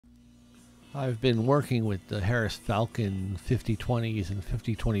I've been working with the RF-5020s and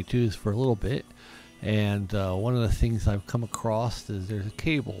 5022s for a little bit, and one of the things I've come across is there's a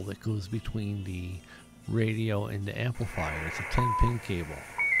cable that goes between the radio and the amplifier. It's a 10-pin cable.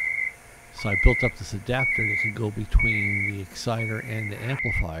 So I built up this adapter that can go between the exciter and the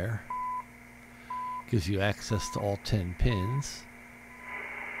amplifier. Gives you access to all 10 pins.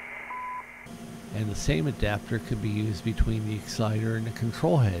 And the same adapter could be used between the exciter and the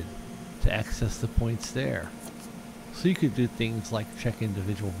control head to access the points there. So you could do things like check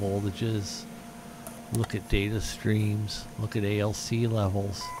individual voltages, look at data streams, look at ALC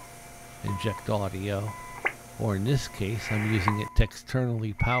levels, inject audio, or in this case I'm using it to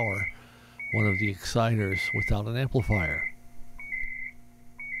externally power one of the exciters without an amplifier.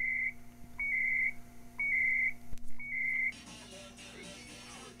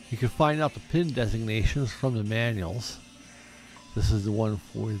 You can find out the pin designations from the manuals. This is the one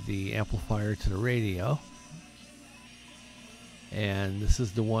for the amplifier to the radio, and this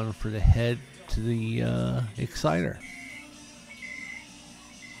is the one for the head to the exciter.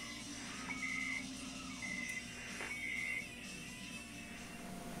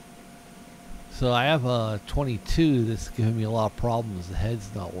 So I have a 22 that's giving me a lot of problems. The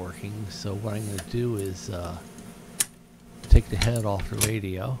head's not working, so what I'm going to do is take the head off the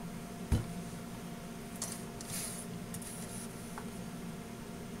radio.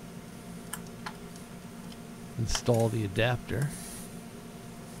 Install the adapter.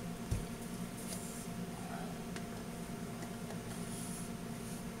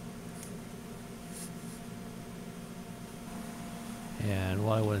 And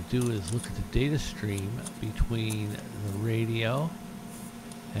what I want to do is look at the data stream between the radio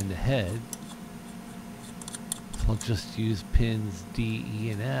and the head. So I'll just use pins D,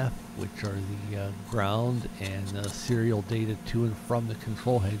 E, and F, which are the ground and serial data to and from the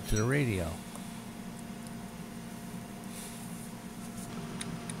control head to the radio.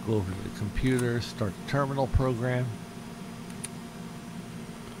 Go over to the computer, start the terminal program,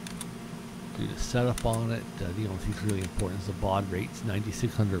 do the setup on it. The only thing that's really important is the baud rate. It's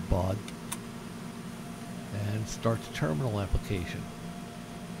 9600 baud. And start the terminal application.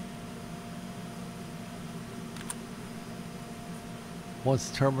 Once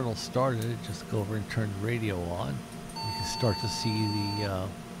the terminal started, just go over and turn the radio on. You can start to see the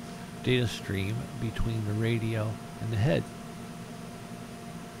data stream between the radio and the head.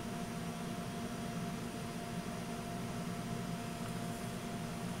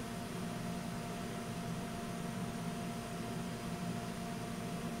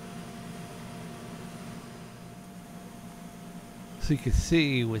 So you can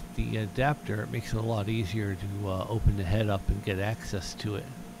see with the adapter, it makes it a lot easier to open the head up and get access to it.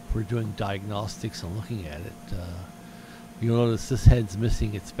 If we're doing diagnostics and looking at it, you'll notice this head's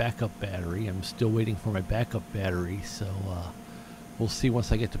missing its backup battery. I'm still waiting for my backup battery, so we'll see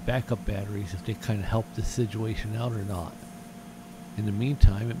once I get the backup batteries if they kind of help this situation out or not. In the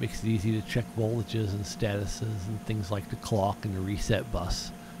meantime, it makes it easy to check voltages and statuses and things like the clock and the reset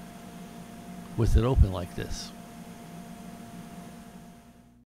bus with it open like this.